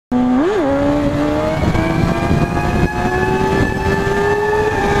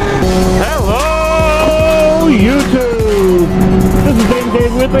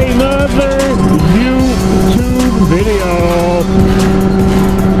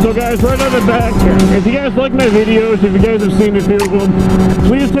guys, right on the back, if you guys like my videos, if you guys have seen a few of them,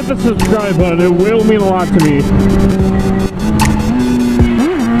 please hit the subscribe button. It will mean a lot to me.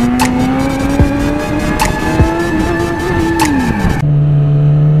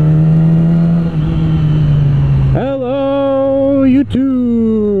 Hello,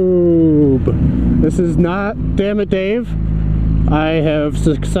 YouTube! This is not Dammit Dave. I have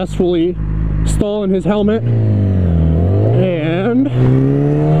successfully stolen his helmet, and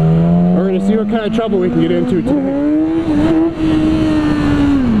we're going to see what kind of trouble we can get into today.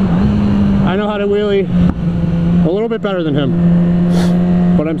 I know how to wheelie a little bit better than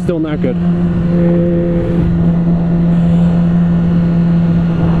him, but I'm still not good.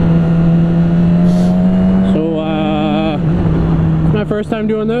 So, it's my first time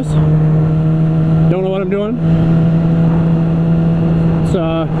doing this. Don't know what I'm doing.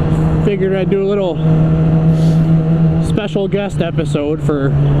 So, figured I'd do a little special guest episode for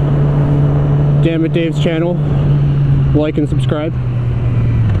Dammit Dave's channel. Like and subscribe.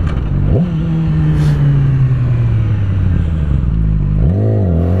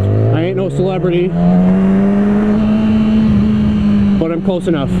 I ain't no celebrity, but I'm close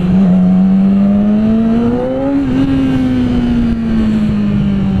enough.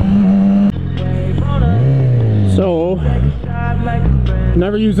 So,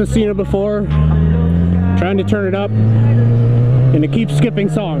 never used a Seana before. Trying to turn it up, and it keeps skipping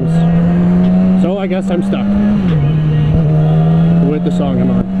songs. So I guess I'm stuck with the song I'm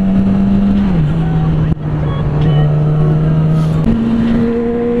on.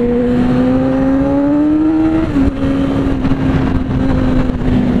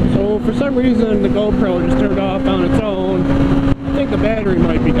 So for some reason the GoPro just turned off